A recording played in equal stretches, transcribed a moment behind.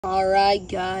Alright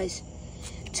guys,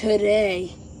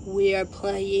 today we are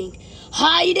playing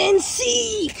hide and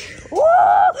seek! Woo!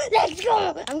 Let's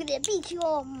go! I'm gonna beat you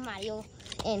all, Mario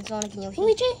and Sonic and Yoshi.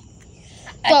 Luigi?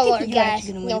 Don't worry guys,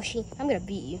 Yoshi, I'm gonna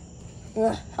beat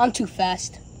you. I'm too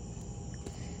fast.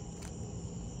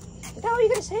 Is that what you're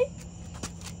gonna say?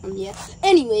 Yeah.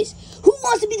 Anyways, who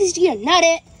wants to be this year? Not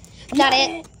it. Not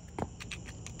it.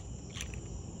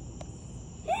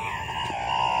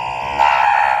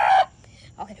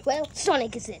 Okay, well,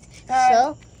 Sonic is it.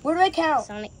 So, where do I count?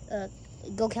 Sonic,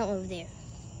 go count over there.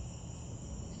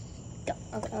 Go.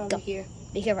 Okay, go. Here.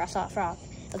 Be careful, I saw a frog.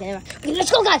 Okay, never mind. Okay,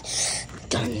 let's go, guys.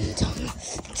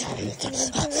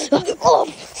 Oh.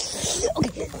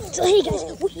 Okay, so hey, guys,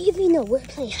 we even know we're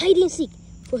playing hide and seek.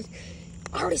 But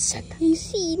I already said that. You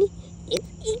see,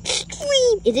 it's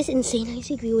extreme. Is this insane hide and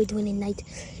seek we were doing at night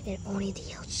and only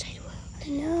the outside world?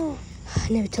 No. I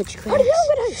never touched grass. How the hell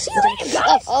would I see you later,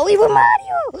 guys? Oh, we were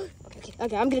Mario.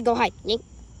 Okay, I'm gonna go hide. Yank.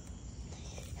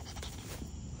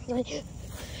 Okay,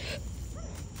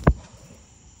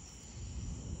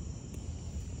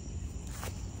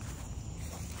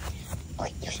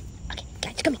 Yoshi. Okay,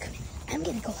 guys, come here. I'm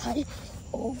gonna go hide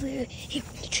over here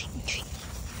in the tree.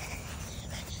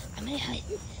 I'm gonna hide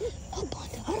up on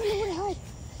the. I don't know where to hide.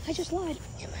 I just lied.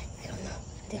 I don't know.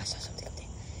 I think I saw something up there.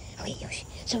 Okay, Yoshi.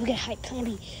 So we're gonna hide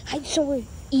somewhere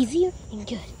easier and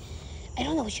good. I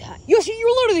don't know what you hide. Yoshi,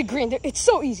 you're literally green. It's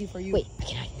so easy for you. Wait, I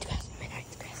can hide in the grass. I can hide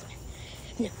in the grass, man.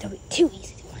 No, that would be too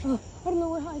easy to find. I don't know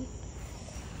where to hide.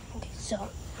 Okay, so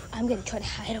I'm gonna try to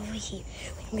hide over here.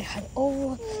 Wait, I'm gonna hide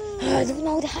over. I don't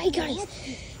know where to hide, guys.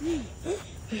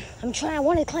 I'm trying. I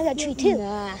want to climb that tree too.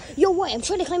 Nah. Yo, what? I'm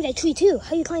trying to climb that tree too.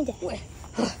 How you climb that? Wait.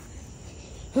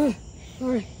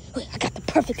 Wait, I got the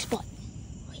perfect spot.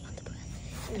 Wait, on the grass.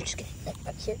 I'm just gonna let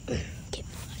back here.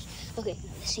 Okay,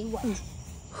 let's see what.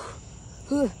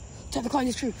 Time to climb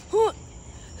this tree.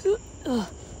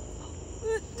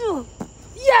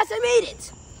 Yes, I made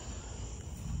it!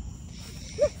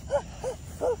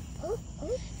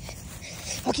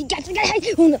 Okay, guys, we gotta hide.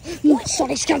 Oh no,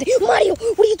 Sonic's coming. Mario,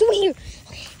 what are you doing here?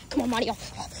 Okay, come on, Mario.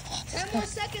 10 more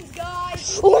seconds,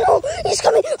 guys! Oh no, he's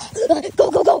coming.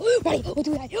 Go. Mario, what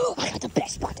do we hide? I got the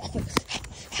best spot ever.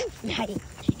 I'm hiding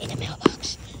in the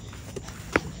mailbox.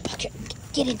 Okay,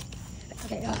 get in.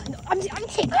 Okay, no, I'm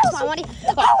taking that spot, Mario.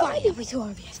 Fine, we too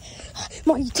obvious.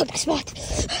 Mario, you took that spot.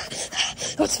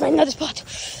 Let's find another spot.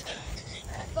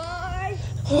 5.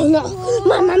 Oh no,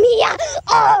 Mamma Mia!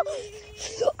 Oh,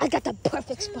 I got the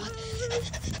perfect spot.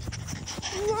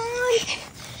 1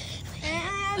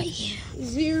 and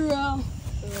 0.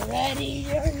 Ready?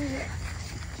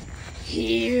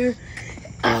 Here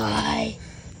I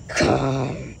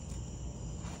come.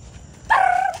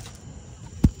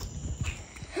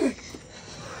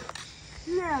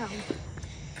 Now,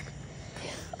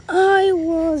 I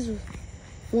was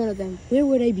one of them. Where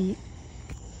would I be?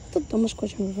 The dumbest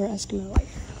question I've ever asked in my life.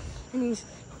 Anyways,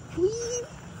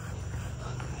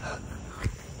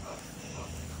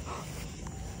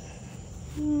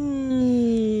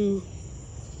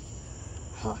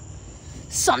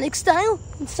 Sonic Style?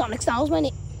 Sonic Style is my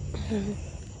name.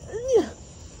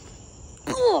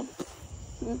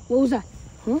 What was that?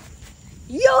 Huh?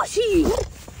 Yoshi!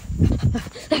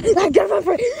 I gotta run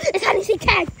for it. It's hide and seek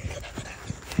tag.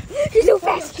 He's too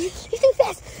fast. There's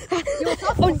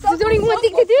only one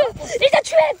thing to do. It's a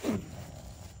trip.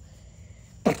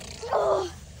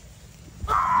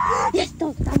 Yes,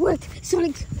 that worked.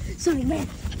 Sonic man.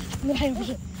 I'm gonna hide over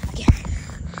here. Okay.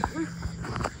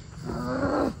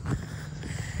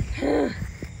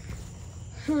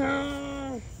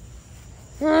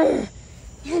 Oh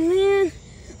man,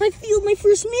 I failed my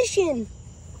first mission.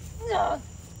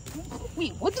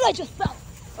 Wait, what did I just spell?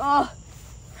 Huh?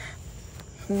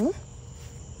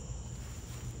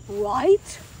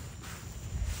 Right?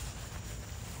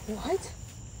 What?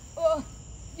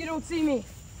 You don't see me.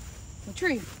 The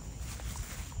tree.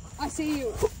 I see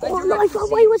you. Oh no, I thought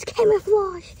mine was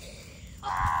camouflage.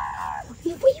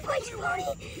 Wait,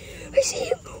 I see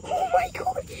him. Oh my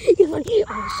god. He's on here.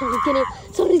 Oh,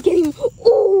 Sonic's getting him.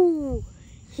 Oh,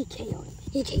 he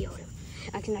KO'd him.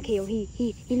 Actually, not KO.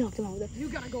 He knocked him out with it. You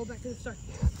gotta go back to the start.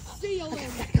 See you later.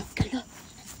 Gotta go.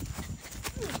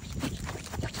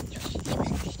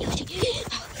 Yoshi.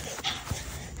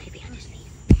 Maybe I just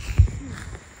leave.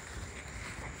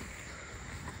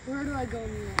 Where do I go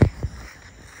now?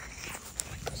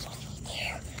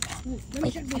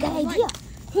 Wait, I got an idea.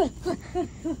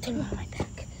 Turn around my back.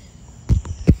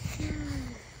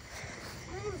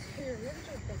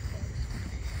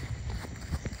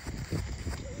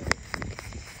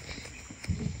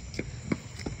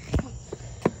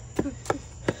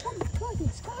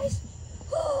 Guys.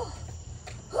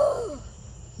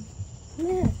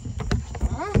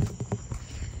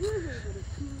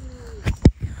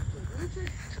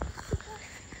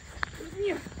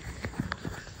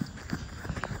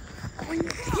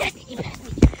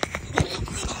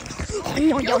 Oh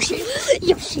no, Yoshi.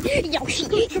 Yoshi.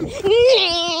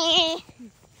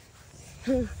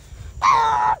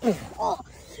 Oh,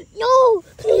 no,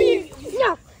 please.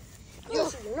 No.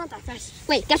 Yoshi, you're not that fast.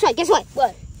 Wait, guess what?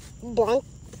 What? Bonk.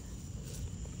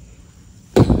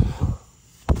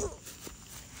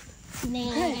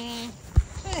 Nah.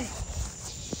 Hey.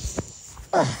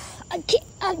 I'm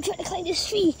trying to climb this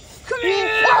tree. Come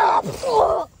here.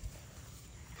 Oh,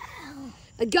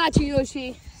 I got you,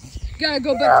 Yoshi. Gotta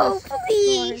go back no, to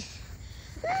please.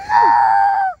 No.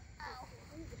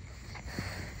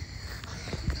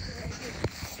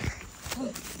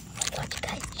 Watch it,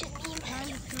 guys. Just me and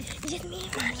Mario. Just me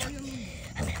and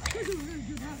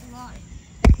Mario.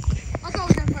 I thought I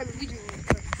was gonna find Luigi.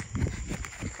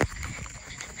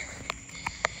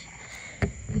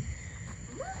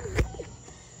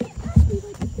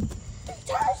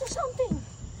 Or something.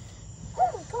 Oh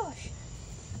my gosh.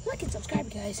 Like and subscribe,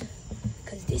 guys.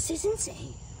 Because this is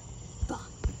insane. Bye.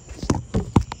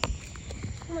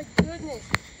 Oh my goodness.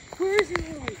 Where is he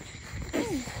going?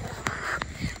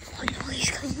 Oh no, he's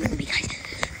coming with me, guys.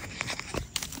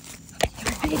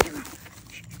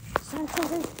 Sound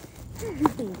something?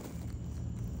 Everything.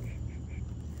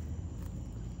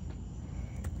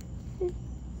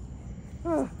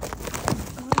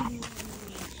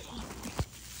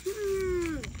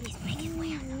 He's making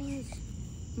weird.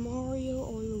 Mario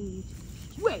or Luigi?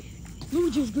 Wait,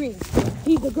 Luigi's green.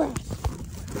 He's the grass.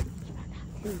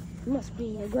 He must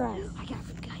be the grass.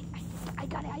 I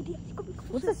got an idea.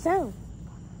 What's that sound?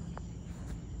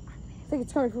 I think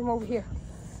it's coming from over here.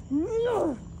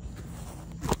 No!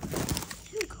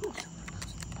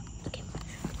 Okay.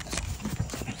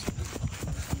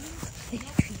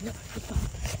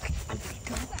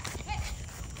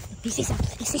 He say something.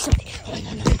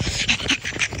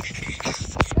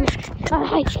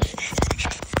 Hi.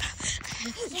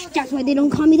 That's why they don't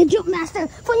call me the Jump Master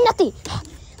for nothing.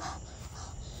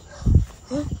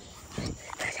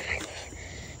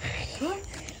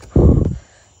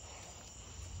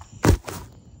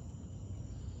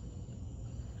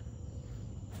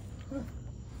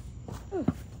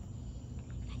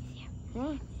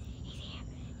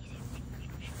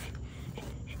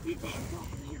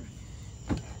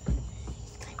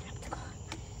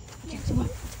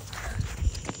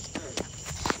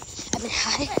 I've been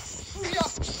high.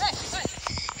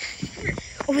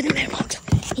 Over the mailbox.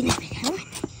 He never got mine.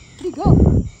 Where'd he go?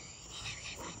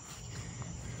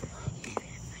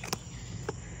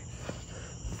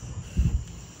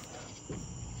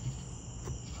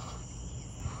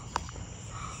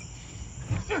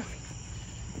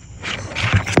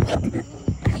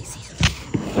 I see something.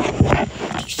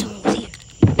 Someone's here.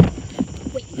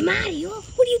 Wait, Mario,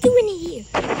 what are you doing here?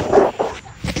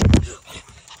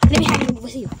 Let me have it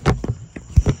with you.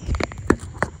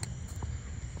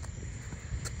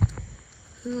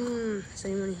 Is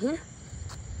anyone here?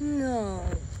 No.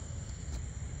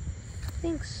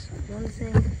 Thanks. One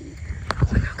thing.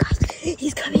 Oh no, guys,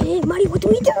 he's coming in. Mario, what do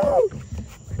we do?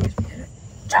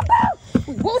 Jump out!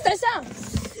 What was that sound?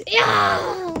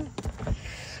 Yeah!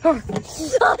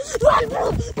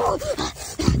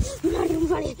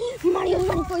 Mario's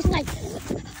running for his life.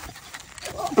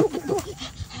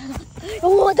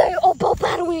 Oh, they're all both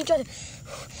battling each other.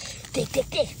 Dig.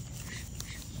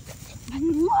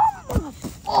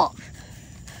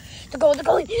 Oh, they're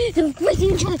going. They're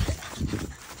racing each other.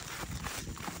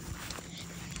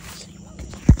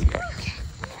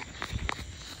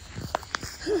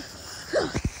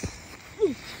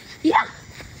 Yeah.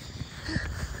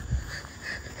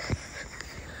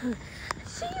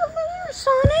 See you later,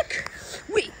 Sonic.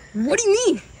 Wait, what do you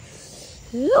mean?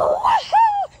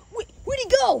 Wait, where'd he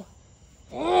go?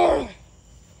 I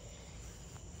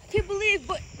can't believe,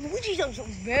 but Luigi jumps so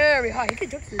very high. He could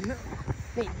jump to the mountain.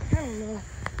 Wait, I don't know.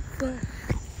 But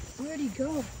where'd he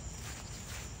go?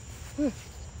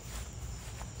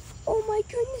 Oh my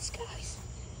goodness, guys.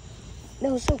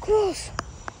 That was so close.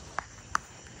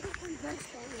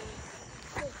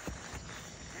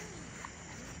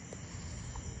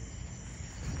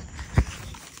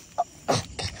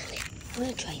 I'm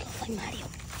gonna try to go find Mario.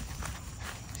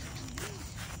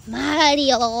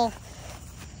 Mario!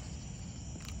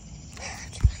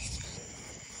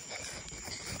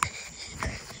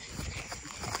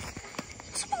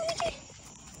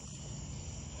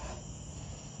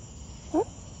 Huh?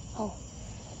 Oh,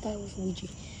 I thought it was Luigi.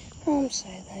 Oh, I'm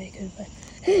sad that he could, but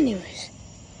anyways,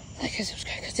 like and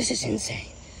subscribe because this is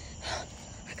insane.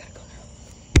 I gotta go now.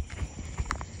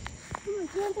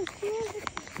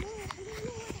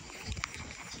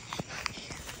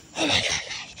 Oh my god,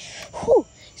 guys. Whew.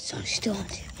 The sun's still on.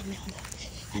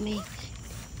 I mean,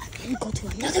 gonna go to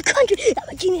another country.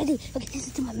 Okay, this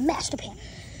is my master plan.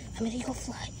 I'm gonna go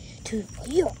fly to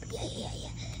Europe. Yeah.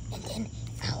 And then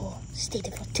I'll stay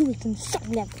there for 2 weeks and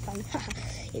something never fun.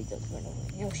 It goes run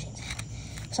over the oceans.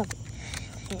 Something.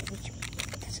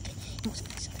 That's okay. You must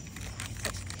find something.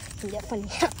 Yeah, funny.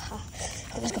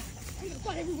 Let's go.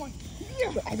 Find everyone.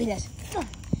 I realize I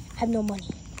have no money.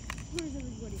 Where's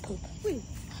everybody? Poop. Wait.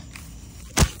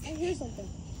 I hear something.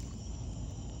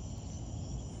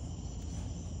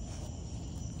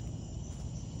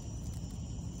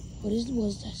 What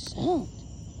was that sound?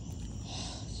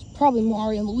 It's probably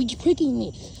Mario and Luigi pricking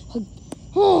me.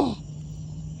 Oh,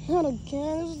 not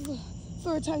again. This is the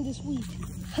third time this week.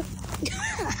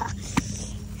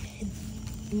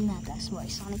 Not that smart,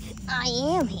 Sonic. I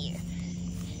am here.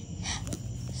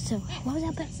 So, what was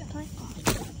that back time?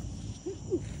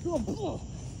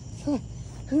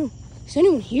 Is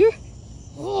anyone here?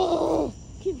 I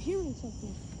keep hearing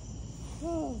something.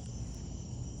 Oh.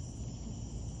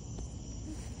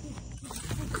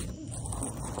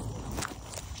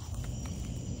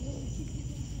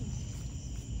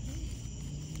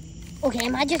 Okay,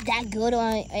 am I just that good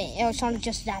or Sonic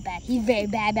just that bad? He's very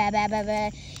bad.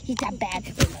 He's that bad.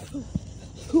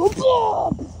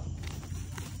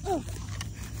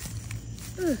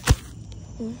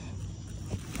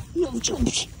 No, jump.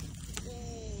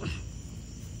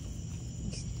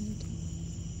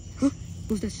 Huh?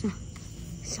 What's that sound?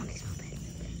 Sonic smells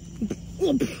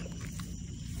bad.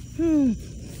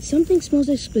 Something smells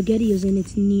like SpaghettiOs and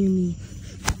it's near me.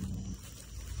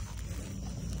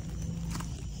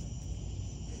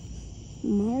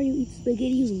 Mario eats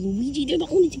SpaghettiOs, Luigi, they're the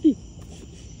only two people.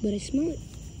 But I smell it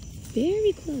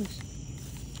very close.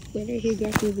 Wait, right here,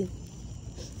 grass moving.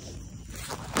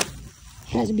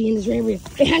 It has to be in this area.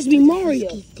 It has to be Mario.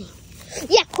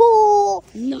 Yahoo!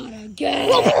 Not again.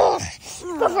 Go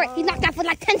for it. He knocked out for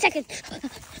like 10 seconds.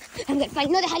 I'm gonna fight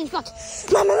another hiding spot.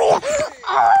 Mamma mia!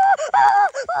 I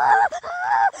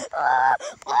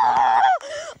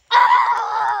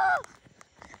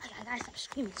gotta stop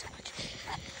screaming so much.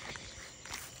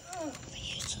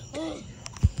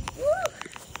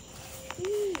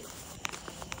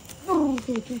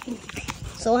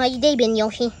 So how your day been,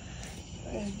 Yoshi?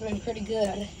 It's been pretty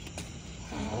good.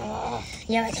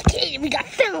 Yeah, it's okay. We got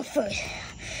found first.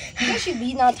 You should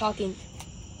be not talking.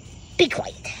 Be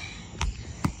quiet.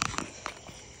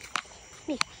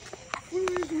 Where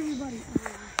is everybody?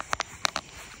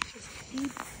 Just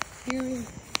keep hearing.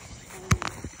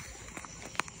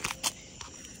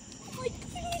 Oh my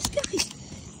goodness, guys!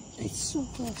 It's so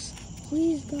close.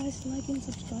 Please, guys, like and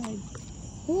subscribe.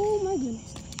 Oh my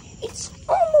goodness. It's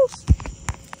almost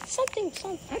something.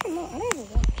 I don't know. I don't know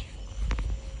what.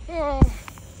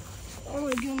 Oh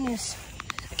my goodness.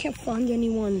 I can't find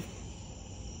anyone.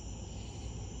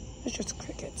 It's just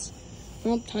crickets.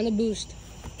 Well, time to boost.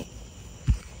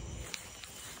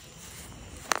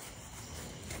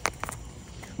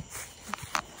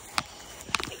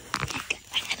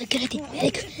 I have a good idea.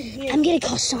 I'm gonna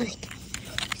call Sonic.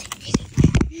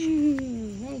 Let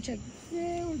me check.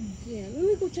 Yeah, let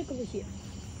me go check over here.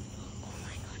 Oh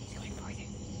my god, he's going farther.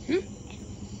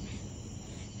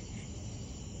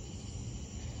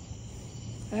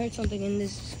 I heard something in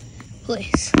this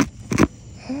place.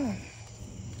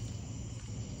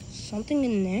 Something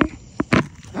in there?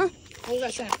 Huh? What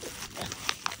was that?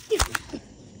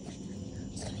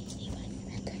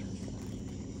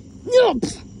 Nope.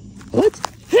 What?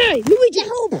 Hey, Luigi!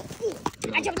 Help!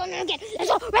 I jumped on it again. Let's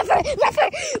go! Referee!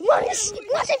 Run!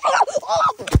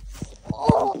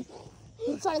 Oh!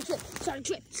 Sonic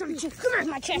trip. Come here, it's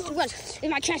my chance to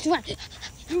run.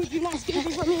 You're not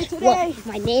escaping from me today. Well,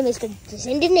 my name is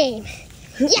in the name.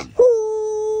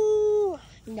 Yahoo!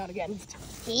 Not again.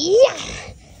 Yeah!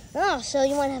 Oh, so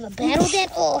you want to have a battle then?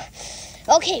 Oh,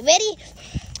 okay, ready?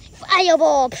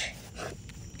 Fireball!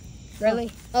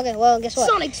 Really? Okay, well, guess what?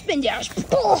 Sonic spin dash.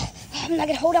 Oh, I'm not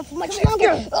gonna hold out for much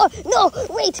longer. Oh, no,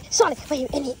 wait, Sonic, wait,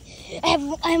 I have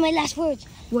my last words.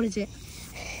 What is it?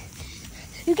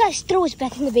 You guys throw us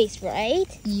back in the base, right?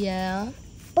 Yeah.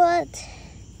 But,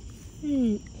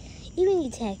 even you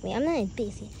attack me, I'm not in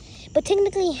base yet. But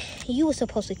technically, you were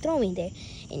supposed to throw me there,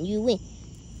 and you win.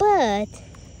 But,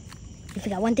 you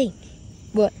forgot one thing.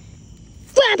 What?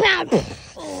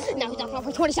 Now he's down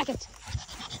for 20 seconds.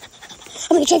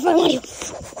 I'm gonna try for Mario.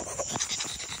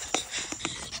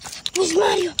 Where's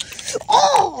Mario?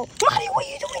 Oh! Mario, what are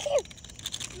you doing here?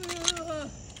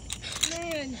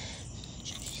 Man.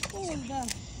 Oh,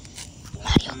 God.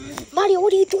 Mario,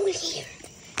 what are you doing here?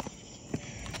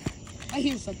 I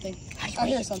hear something.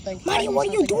 Something. Mario, what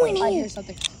are you doing here? I hear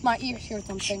something. My ear hears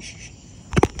something.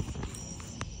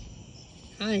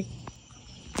 Hi.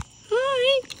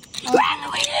 Oh,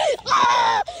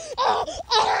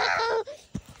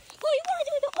 you want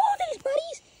to do all these,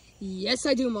 buddies? Yes,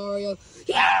 I do, Mario.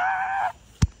 Yeah!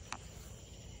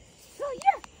 Oh,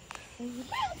 yeah.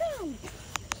 Welcome.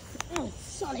 Oh,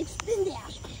 Sonic Spin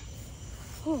Dash.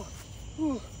 Oh,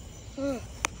 man.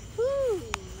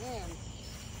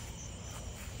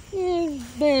 It's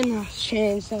been a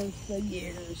change since the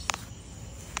years.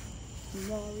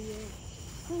 Mario.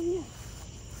 Oh, yeah.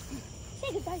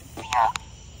 Say goodbye.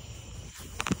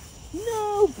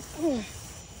 No!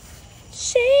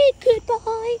 Say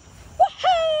goodbye.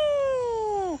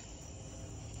 Woohoo!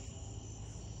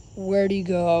 Where'd he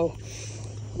go?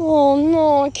 Oh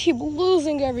no, I keep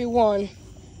losing everyone.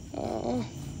 Oh,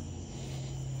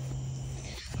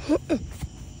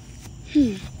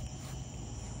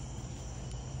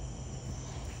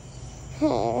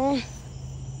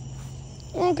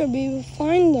 I could be able to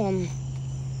find them.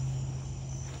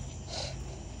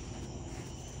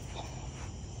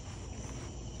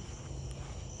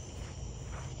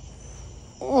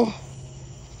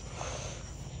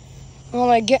 Oh,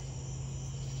 I get.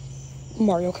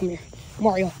 Mario, come here.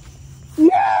 Mario.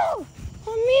 No! Oh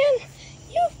man,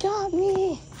 you got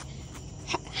me.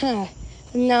 Ha.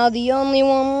 Now the only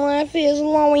one left is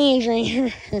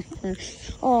Luigi.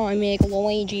 Oh, I make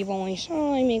Luigi voice.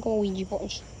 Oh, I make Luigi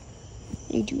voice.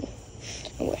 I do.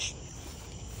 I wish.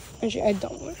 Actually, I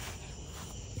don't wish.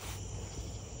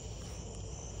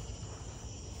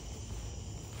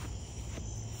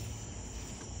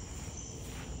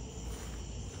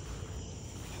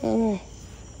 Oh.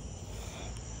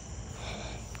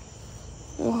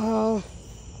 Wow.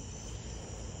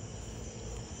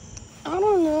 I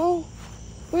don't know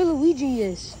where Luigi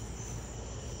is.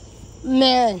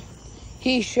 Man,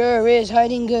 he sure is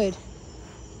hiding good.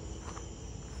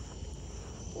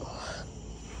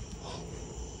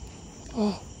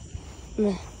 Oh,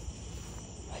 man.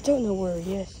 I don't know where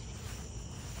he is.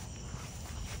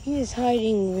 He is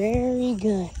hiding very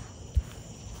good.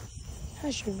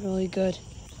 That's really good.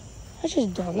 I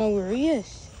just don't know where he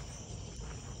is.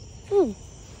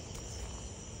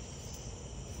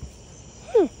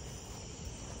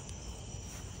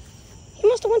 He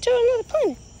must have went to another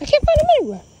planet. I can't find him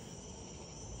anywhere.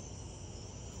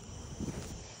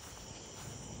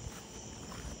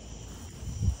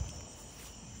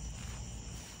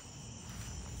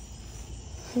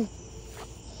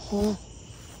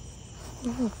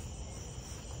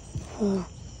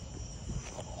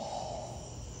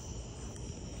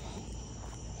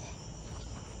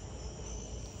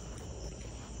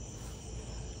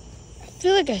 I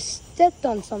feel like I stepped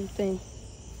on something.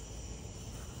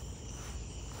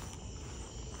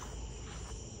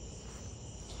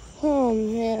 Oh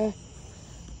man,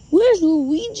 where's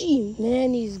Luigi?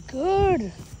 Man, he's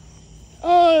good.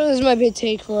 Oh, this might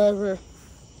take forever.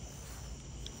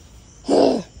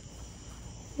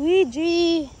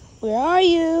 Luigi, where are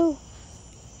you?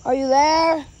 Are you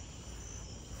there?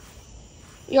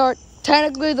 You're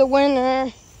technically the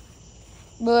winner,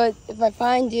 but if I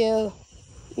find you,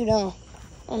 you know.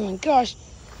 Oh my gosh,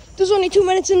 there's only 2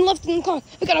 minutes left in the clock.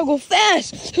 I gotta go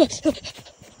fast.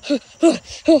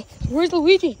 Where's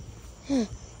Luigi?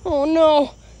 Oh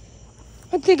no,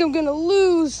 I think I'm gonna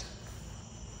lose.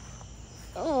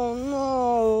 Oh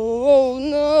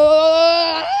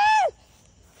no,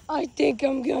 I think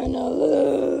I'm gonna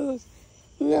lose.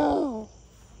 No,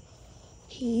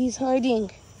 he's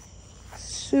hiding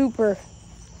super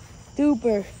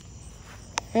duper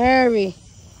very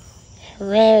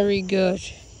good.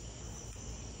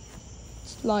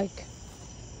 It's like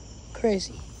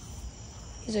crazy.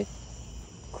 He's like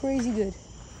crazy good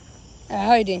at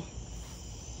hiding.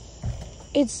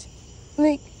 It's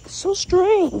like so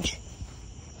strange.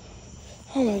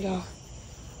 Oh my god.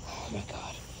 Oh my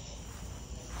god.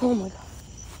 Oh my god.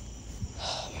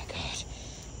 Oh my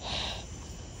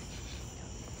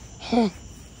god.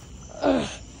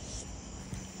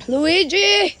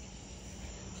 Luigi!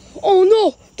 Oh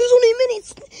no! There's only a minute!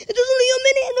 There's only a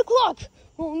minute in the clock!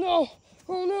 Oh no!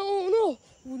 Oh no! Oh no!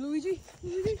 Luigi?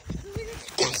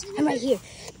 Guys, I'm right here.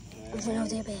 I'm going over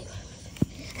there, babe.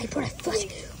 I put a flash.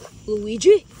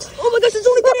 Luigi? Oh my gosh, it's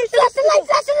only minutes! Flash the light!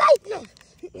 Flash the light! No.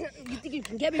 You think you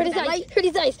can get me Hurt with his that eyes! light? Hurt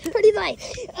his eyes! Hurt his eyes!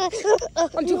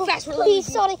 I'm too fast for Please,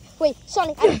 Luigi. Sonic. Wait,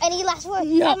 Sonic. Any last word?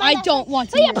 No, I don't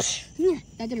want to. Oh, yeah.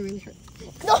 That didn't really hurt.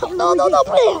 No,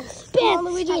 please. Ben, on,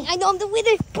 Luigi. I know I'm the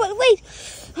winner, but wait.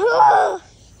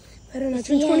 Better not It's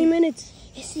turn the 20 end. minutes.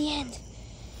 It's the end.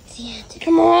 It's the end.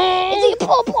 Come on! It's the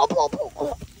pull.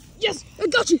 Yes, I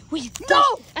got you. Wait, No!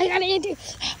 I got it.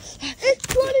 It's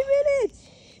 20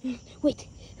 minutes. Wait,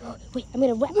 I'm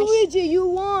gonna wrap my. Luigi, you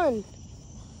won.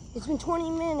 It's been 20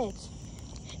 minutes.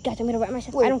 Guys, I'm gonna write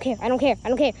myself. Wait. I don't care.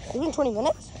 Even 20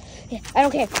 minutes? Yeah, I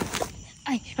don't care.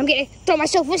 I'm gonna throw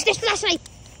myself with this flashlight.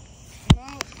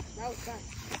 No, guys.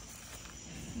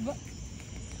 But,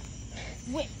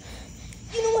 wait.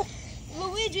 You know what?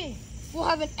 Luigi, we'll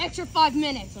have an extra 5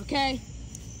 minutes, okay?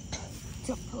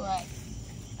 To play.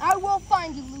 I will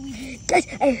find you, Luigi. Guys,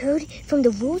 I heard from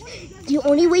the rules, the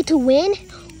only way to win...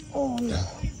 Oh, no.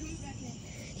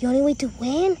 The only way to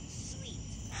win...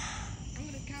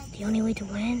 The only way to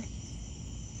win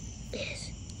is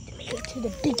to make it to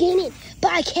the beginning.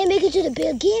 But I can't make it to the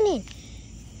beginning.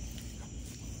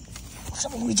 What's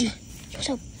up, Luigi? What's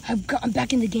up? I'm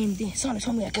back in the game. Sonic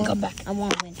told me I can come back. I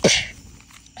want to win.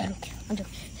 I don't care. I'm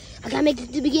joking. I gotta make it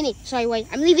to the beginning. Sorry, White.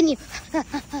 I'm leaving you. I'm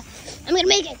gonna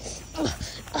make it.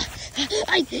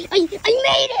 I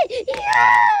made it!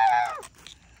 Yeah!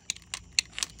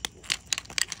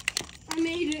 I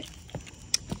made it.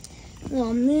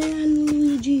 Oh man,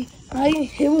 Luigi.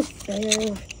 It was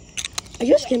fair. I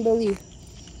just can't believe.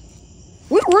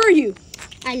 Where were you?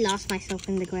 I lost myself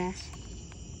in the grass.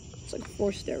 It's like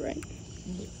forced there, right?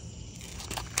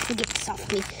 You get this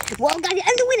off me. Well, guys,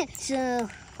 I'm the winner. So,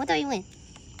 what do you win?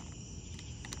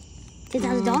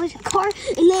 $10,000, a car, a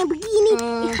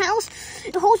Lamborghini, a house,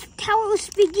 a whole tower of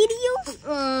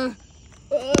SpaghettiOs.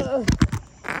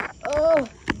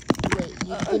 Wait,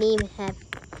 you didn't even have.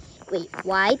 Wait,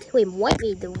 White? Wait, White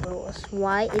made the rules.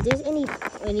 Why? Is there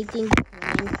anything?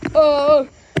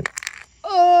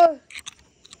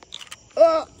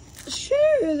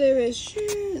 Sure there is.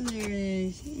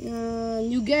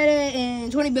 You get it in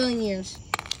 20 billion years.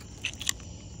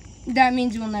 That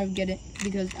means you will never get it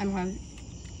because I don't have it.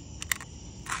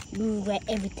 You get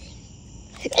everything.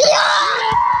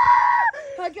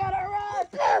 I got it right.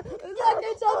 Look,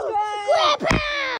 it says